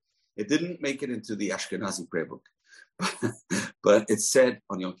book. It didn't make it into the Ashkenazi prayer book, but it's said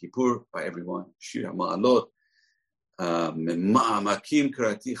on Yom Kippur by everyone, Shir HaMa'alot,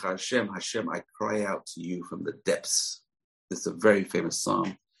 Hashem, I cry out to you from the depths. It's a very famous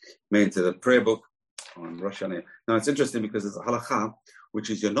psalm made into the prayer book on Rosh Hashanah. Now it's interesting because it's a halakha, which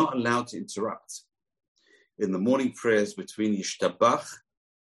is you're not allowed to interrupt in the morning prayers between Yishtabach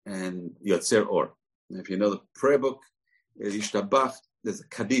and Yotzer Or. And if you know the prayer book, Yishtabach, there's a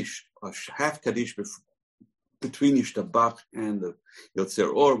Kaddish, a half Kaddish between Yishtabach and the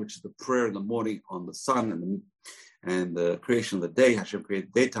Yotzer Or, which is the prayer in the morning on the sun and the creation of the day. Hashem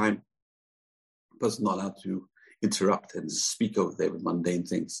created daytime. The person not allowed to interrupt and speak over there with mundane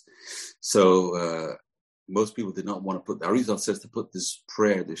things. So most people did not want to put, the Arizal says to put this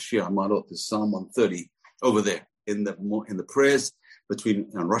prayer, this Shir HaMa'alot, this Psalm 130 over there in the prayers between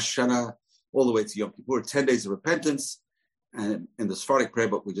Rosh Hashanah all the way to Yom Kippur, 10 days of repentance. And in the Sephardic prayer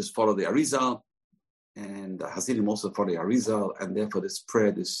book, we just follow the Arizal, and the Hasidim also follow the Arizal, and therefore this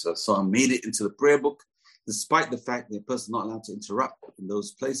prayer, this psalm made it into the prayer book, despite the fact that a person is not allowed to interrupt in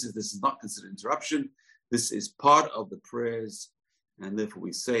those places. This is not considered interruption. This is part of the prayers, and therefore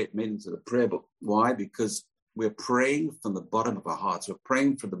we say it made into the prayer book. Why? Because we're praying from the bottom of our hearts. We're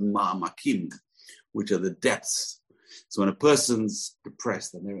praying for the ma'amakim, which are the depths. So when a person's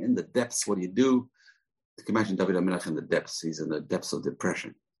depressed and they're in the depths, what do? You can imagine David HaMelech in the depths. He's in the depths of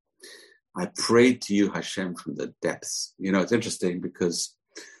depression. I prayed to you, Hashem, from the depths. You know, it's interesting because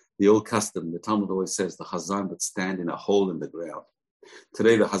the old custom, the Talmud always says the Hazan would stand in a hole in the ground.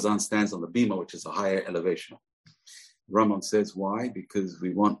 Today, the Hazan stands on the bima, which is a higher elevation. Rambam says, why? Because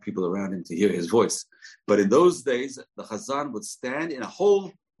we want people around him to hear his voice. But in those days, the Hazan would stand in a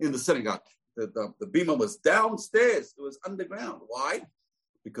hole in the synagogue. The bima was downstairs. It was underground. Why?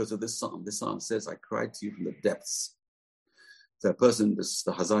 Because of this psalm. This psalm says, I cried to you from the depths. So the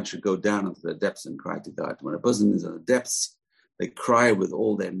Hazan should go down into the depths and cry to God. When a person is in the depths, they cry with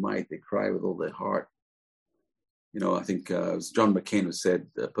all their might. They cry with all their heart. You know, I think it was John McCain who said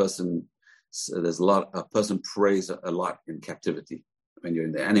a person prays a lot in captivity. When you're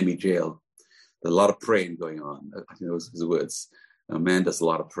in the enemy jail, there's a lot of praying going on. I think those are his words. A man does a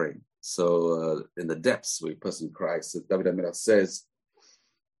lot of praying. So in the depths where a person cries, so David HaMelech says,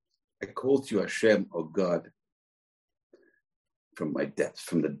 I call to you, Hashem, O God, from my depths.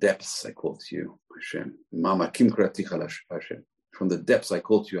 From the depths I call to you, Hashem. From the depths I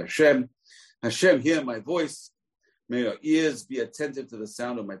call to you, Hashem. Hashem, hear my voice. May your ears be attentive to the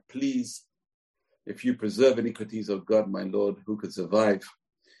sound of my pleas. If you preserve iniquities, O God, my Lord, who could survive?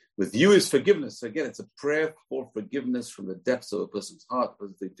 With you is forgiveness. So again, it's a prayer for forgiveness from the depths of a person's heart.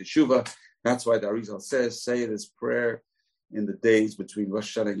 The Teshuvah. That's why the Arizal says, say this prayer in the days between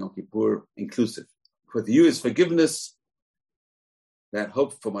Rosh Hashanah and Yom Kippur, inclusive. With you is forgiveness. That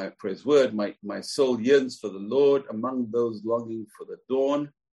hope for his word. My soul yearns for the Lord among those longing for the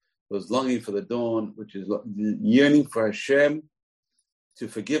dawn. Those longing for the dawn, which is yearning for Hashem to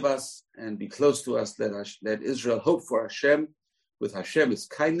forgive us and be close to us. Let Israel hope for Hashem. With Hashem is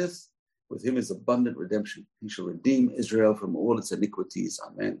kindness. With him is abundant redemption. He shall redeem Israel from all its iniquities.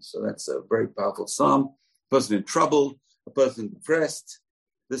 Amen. So that's a very powerful psalm. A person in trouble, a person depressed.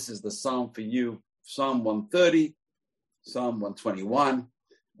 This is the psalm for you. Psalm 130, Psalm 121.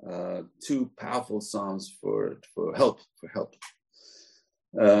 Two powerful psalms for help.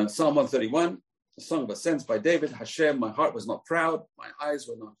 Psalm 131, a song of ascents by David. Hashem, my heart was not proud, my eyes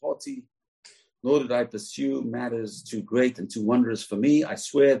were not haughty, nor did I pursue matters too great and too wondrous for me. I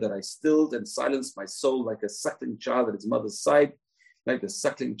swear that I stilled and silenced my soul like a suckling child at its mother's side, like the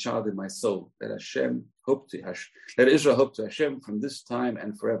suckling child in my soul. Let Israel hope to Hashem from this time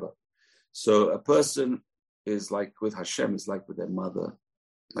and forever. So a person is like with Hashem, is like with their mother,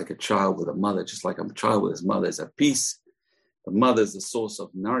 like a child with a mother, just like a child with his mother is at peace. The mother is the source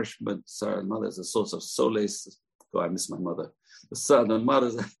of nourishment. The mother is the source of solace. Oh, I miss my mother. The mother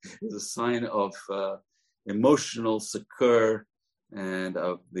is a sign of emotional succor and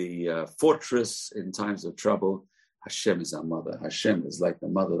of the fortress in times of trouble. Hashem is our mother. Hashem is like the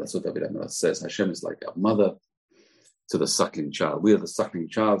mother. That's what David HaMelech says. Hashem is like our mother to the suckling child. We are the suckling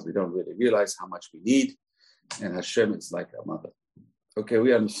child. We don't really realize how much we need. And Hashem is like our mother. Okay,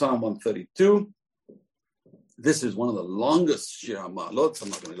 we are in Psalm 132. This is one of the longest Shir HaMa'alot. I'm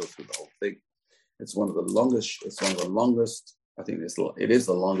not going to go through the whole thing. It's one of the longest I think it is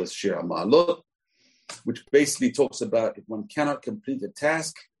the longest Shir HaMa'alot, which basically talks about if one cannot complete a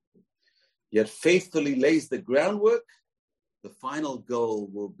task, yet faithfully lays the groundwork, the final goal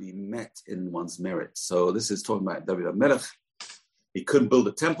will be met in one's merit. So this is talking about David HaMelech. He couldn't build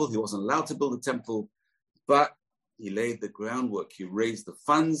a temple. He wasn't allowed to build a temple, but he laid the groundwork. He raised the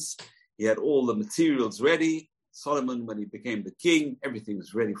funds. He had all the materials ready. Solomon, when he became the king, everything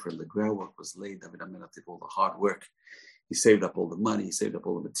was ready for him. The groundwork was laid. David HaMelech did all the hard work. He saved up all the money. He saved up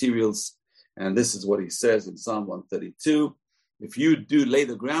all the materials. And this is what he says in Psalm 132. If you do lay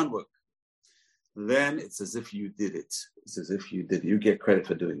the groundwork, then it's as if you did it. It's as if you did it. You get credit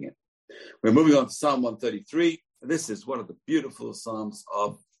for doing it. We're moving on to Psalm 133. This is one of the beautiful Psalms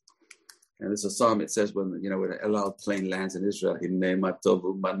and it's a Psalm, it says, when it allowed plain lands in Israel. Right?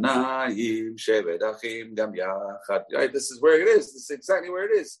 This is where it is. This is exactly where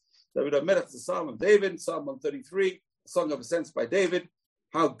it is. David HaMelech, the Psalm of David, Psalm 133, Song of Ascents by David.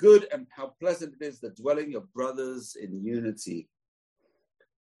 How good and how pleasant it is, the dwelling of brothers in unity.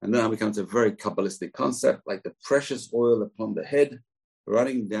 And now we come to a very Kabbalistic concept, like the precious oil upon the head,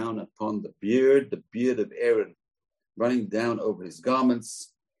 running down upon the beard of Aaron, running down over his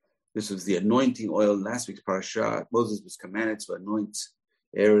garments. This was the anointing oil. Last week's parasha, Moses was commanded to anoint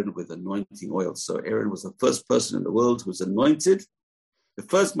Aaron with anointing oil. So Aaron was the first person in the world who was anointed. The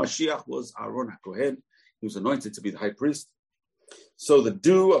first Mashiach was Aaron HaKohen. He was anointed to be the high priest. So the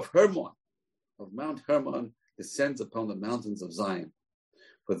dew of Hermon, of Mount Hermon, descends upon the mountains of Zion.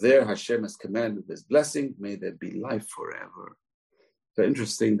 For there Hashem has commanded this blessing, may there be life forever. So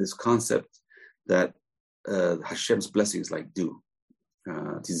interesting, this concept that Hashem's blessing is like dew.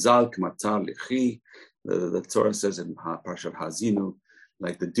 Tizal k'matar lechi, the Torah says in Parashat Hazinu,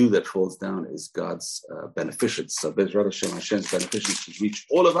 like the dew that falls down is God's beneficence. So Bezrat Hashem, Hashem's beneficence should reach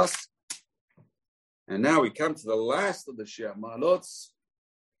all of us. And now we come to the last of the Shir HaMa'alot,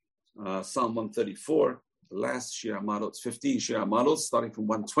 Psalm 134, the last Shir HaMa'alot, 15 Shir HaMa'alot, starting from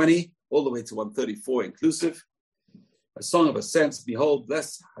 120 all the way to 134 inclusive. A song of ascents. Behold,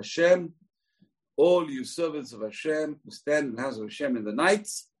 bless Hashem, all you servants of Hashem who stand in the house of Hashem in the night.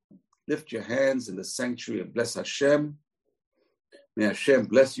 Lift your hands in the sanctuary and bless Hashem. May Hashem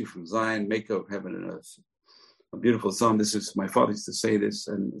bless you from Zion, maker of heaven and earth. A beautiful psalm. This is, my father used to say this,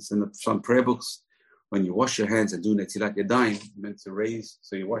 and it's in some prayer books. When you wash your hands and do netilat yadayim, meant to raise,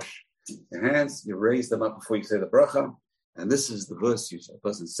 so you wash your hands, you raise them up before you say the bracha. And this is the verse a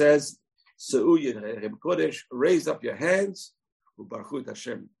person says, raise up your hands,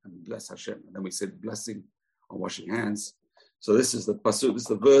 Hashem, and bless Hashem. And then we say the blessing on washing hands. So this is the pasuk, this is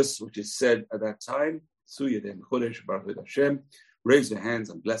the verse which is said at that time. Raise your hands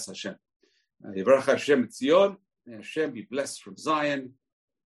and bless Hashem. May Hashem be blessed from Zion,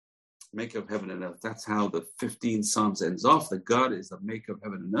 maker of heaven and earth. That's how the 15 Psalms ends off. That God is the maker of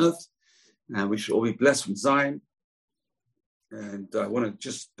heaven and earth, and we should all be blessed from Zion. And I want to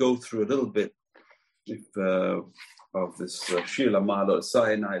just go through a little bit of this Shir HaMa'alot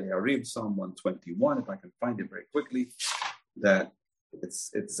Sinai Harim, Psalm 121, if I can find it very quickly. That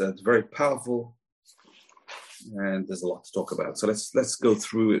it's very powerful, and there's a lot to talk about. So let's go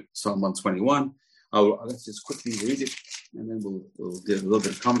through it. Psalm 121. Let's just quickly read it, and then we'll do a little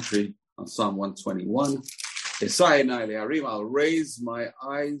bit of commentary on Psalm 121. I'll raise my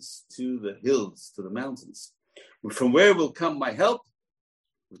eyes to the hills, to the mountains. From where will come my help?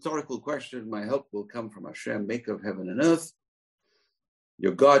 Rhetorical question. My help will come from Hashem, maker of heaven and earth.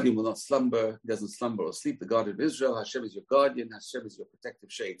 Your guardian will not slumber. He doesn't slumber or sleep. The God of Israel. Hashem is your guardian. Hashem is your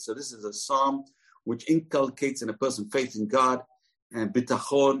protective shade. So this is a psalm which inculcates in a person faith in God and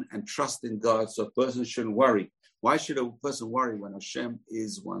bitachon and trust in God. So a person shouldn't worry. Why should a person worry when Hashem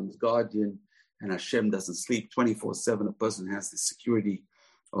is one's guardian and Hashem doesn't sleep 24/7? A person has the security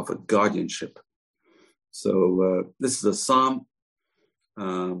of a guardianship. So this is a psalm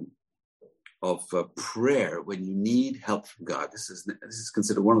of prayer when you need help from God. This is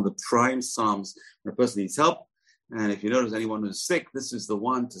considered one of the prime psalms when a person needs help. And if you notice anyone who's sick, this is the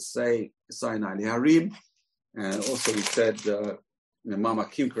one to say Sinai Harim. And also we said Mama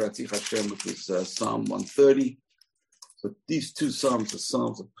Kim Karati Hashem, which is Psalm 130. So these two psalms are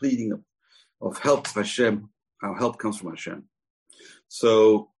psalms of pleading of help of Hashem. Our help comes from Hashem.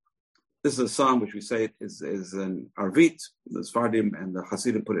 So this is a psalm which we say is in Arvit. The Sfardim and the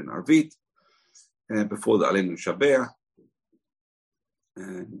Hasidim put it in Arvit before the Aleinu Shabbat.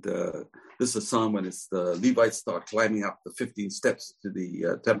 And this is a psalm when it's the Levites start climbing up the 15 steps to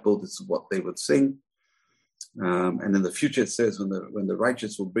the temple. This is what they would sing. And in the future, it says when the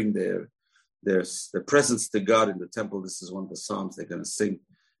righteous will bring their presence to God in the temple, this is one of the psalms they're going to sing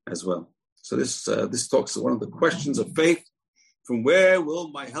as well. So this talks one of the questions of faith From where will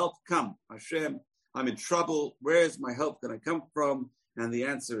my help come? Hashem, I'm in trouble. Where is my help going to come from? And the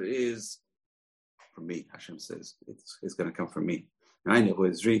answer is from me. Hashem says it's going to come from me. And I know who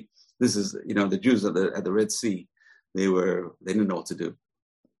is Ri. This is, the Jews at the Red Sea. They didn't know what to do.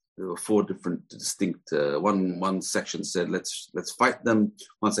 There were four different distinct. One section said let's fight them.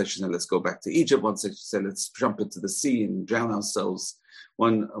 One section said let's go back to Egypt. One section said let's jump into the sea and drown ourselves.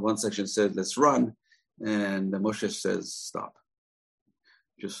 One section said let's run, and Moshe says stop.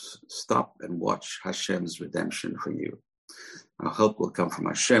 Just stop and watch Hashem's redemption for you. Our help will come from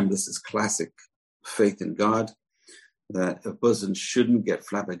Hashem. This is classic faith in God. That a person shouldn't get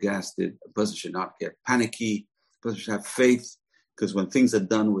flabbergasted. A person should not get panicky. A person should have faith. Because when things are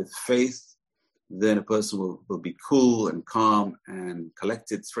done with faith, then a person will be cool and calm and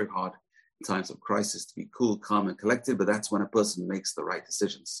collected. It's very hard in times of crisis to be cool, calm, and collected, but that's when a person makes the right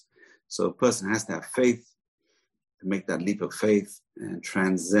decisions. So a person has to have faith, to make that leap of faith and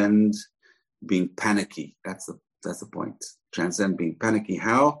transcend being panicky. That's the point. Transcend being panicky.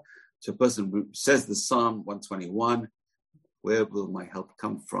 How? So a person who says the Psalm 121, where will my help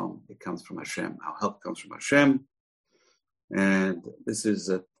come from? It comes from Hashem. Our help comes from Hashem. And this is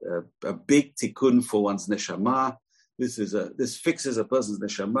a big tikkun for one's neshama. This fixes a person's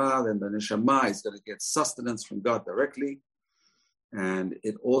neshama. Then the neshama is going to get sustenance from God directly, and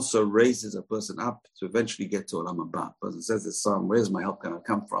it also raises a person up to eventually get to Olam Haba. The person says this psalm: "Where's my help going to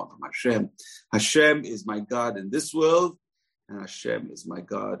come from? From Hashem. Hashem is my God in this world, and Hashem is my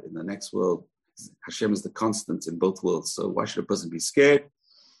God in the next world. Hashem is the constant in both worlds. So why should a person be scared?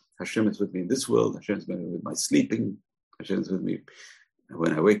 Hashem is with me in this world. Hashem is with me with my sleeping. Hashem is with me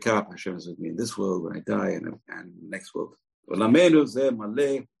when I wake up. Hashem is with me in this world, when I die, and the next world.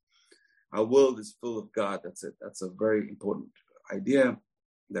 Our world is full of God. That's it. That's a very important idea.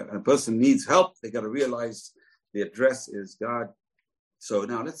 That when a person needs help, they got to realize the address is God. So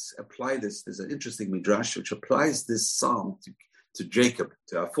now let's apply this. There's an interesting midrash which applies this psalm to Jacob,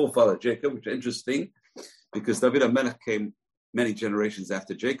 to our forefather Jacob, which is interesting because David HaMelech came many generations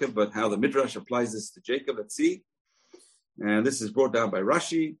after Jacob, but how the midrash applies this to Jacob, let's see. And this is brought down by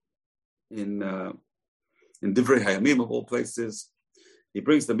Rashi in Divrei Hayamim of all places. He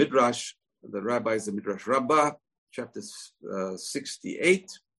brings the Midrash, the rabbis, the Midrash Rabbah, chapter 68.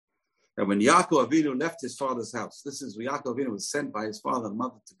 And when Yaakov Avinu left his father's house, this is when Yaakov Avinu was sent by his father and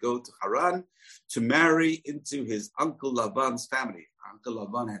mother to go to Haran to marry into his uncle Laban's family. Uncle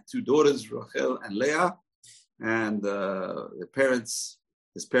Laban had two daughters, Rachel and Leah, and his parents,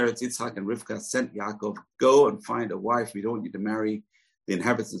 Yitzhak and Rivka, sent Yaakov, go and find a wife. We don't want you to marry the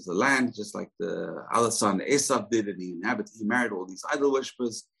inhabitants of the land, just like the other son Esav did, and he married all these idol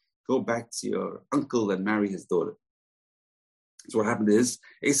worshippers. Go back to your uncle and marry his daughter. So what happened is,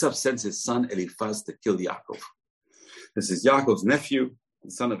 Esav sends his son Eliphaz to kill Yaakov. This is Yaakov's nephew,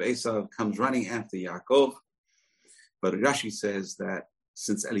 the son of Esav, comes running after Yaakov. But Rashi says that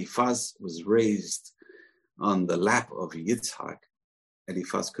since Eliphaz was raised on the lap of Yitzhak,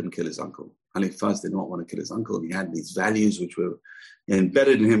 Eliphaz couldn't kill his uncle. Eliphaz did not want to kill his uncle. He had these values which were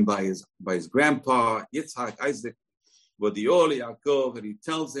embedded in him by his grandpa, Yitzhak, Isaac, Vodiol, Yaakov, and he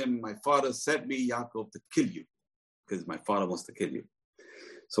tells him, my father sent me, Yaakov, to kill you, because my father wants to kill you.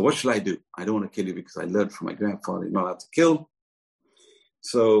 So what should I do? I don't want to kill you because I learned from my grandfather you're not allowed to kill.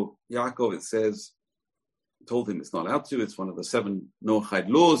 So Yaakov, it says, told him it's not allowed to. It's one of the 7 Noachide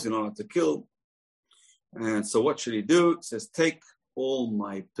laws, you're not allowed to kill. And so what should he do? It says, take all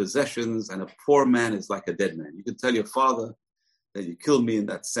my possessions, and a poor man is like a dead man. You can tell your father that you killed me in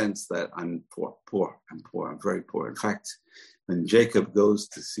that sense that I'm poor, I'm very poor. In fact, when Jacob goes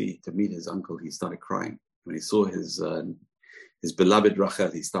to meet his uncle, he started crying. When he saw his beloved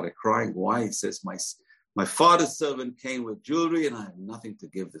Rachel, he started crying. Why? He says, my father's servant came with jewelry and I have nothing to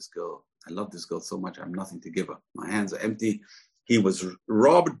give this girl. I love this girl so much, I have nothing to give her. My hands are empty. He was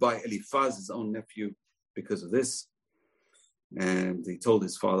robbed by Eliphaz, his own nephew, because of this. And he told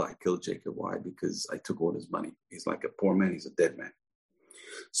his father, I killed Jacob. Why? Because I took all his money. He's like a poor man. He's a dead man.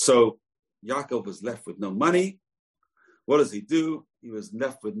 So Yaakov was left with no money. What does he do? He was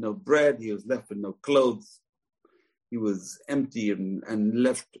left with no bread. He was left with no clothes. He was empty and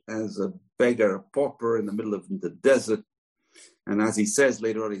left as a beggar, a pauper in the middle of the desert. And as he says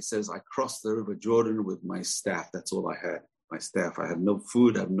later on, he says, I crossed the river Jordan with my staff. That's all I had, my staff. I had no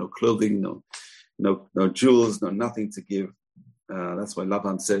food, I had no clothing, no jewels, nothing to give. That's why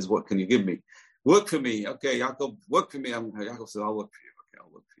Laban says, what can you give me? Work for me. Okay, Yaakov, work for me. Yaakov says, I'll work for you. Okay,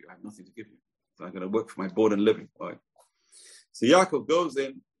 I'll work for you. I have nothing to give you. So I'm going to work for my board and living. All right. So Yaakov goes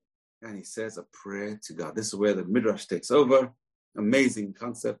in and he says a prayer to God. This is where the Midrash takes over. Amazing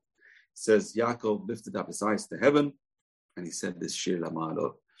concept. It says Yaakov lifted up his eyes to heaven And he said this Shir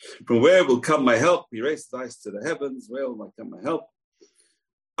Lamalot. From where will come my help? He raised his eyes to the heavens. Where will come my help?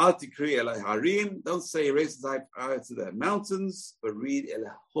 Al tikri el harim. Don't say raise his eyes to the mountains, but read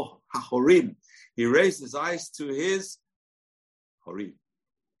el hahorim. He raised his eyes to his horim,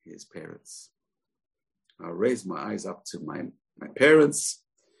 his parents. I'll raise my eyes up to my parents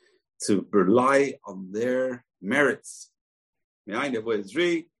to rely on their merits.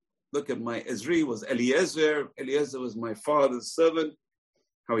 Look at my Ezri was Eliezer. Eliezer was my father's servant.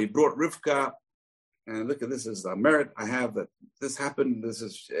 How he brought Rivka. And look at this as the merit I have that this happened. This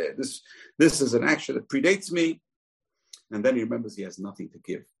is an action that predates me. And then he remembers he has nothing to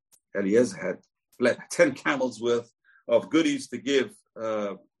give. Eliezer had 10 camels worth of goodies to give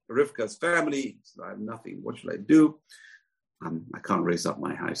Rivka's family. He said, I have nothing. What should I do? I can't raise up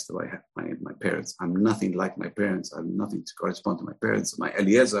my eyes to my parents. I'm nothing like my parents. I'm nothing to correspond to my parents. My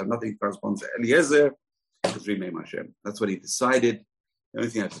Eliezer, I'm nothing to correspond to Eliezer. Rename Hashem. That's what he decided. The only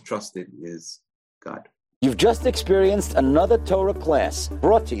thing I have to trust in is God. You've just experienced another Torah class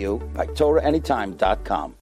brought to you by TorahAnytime.com.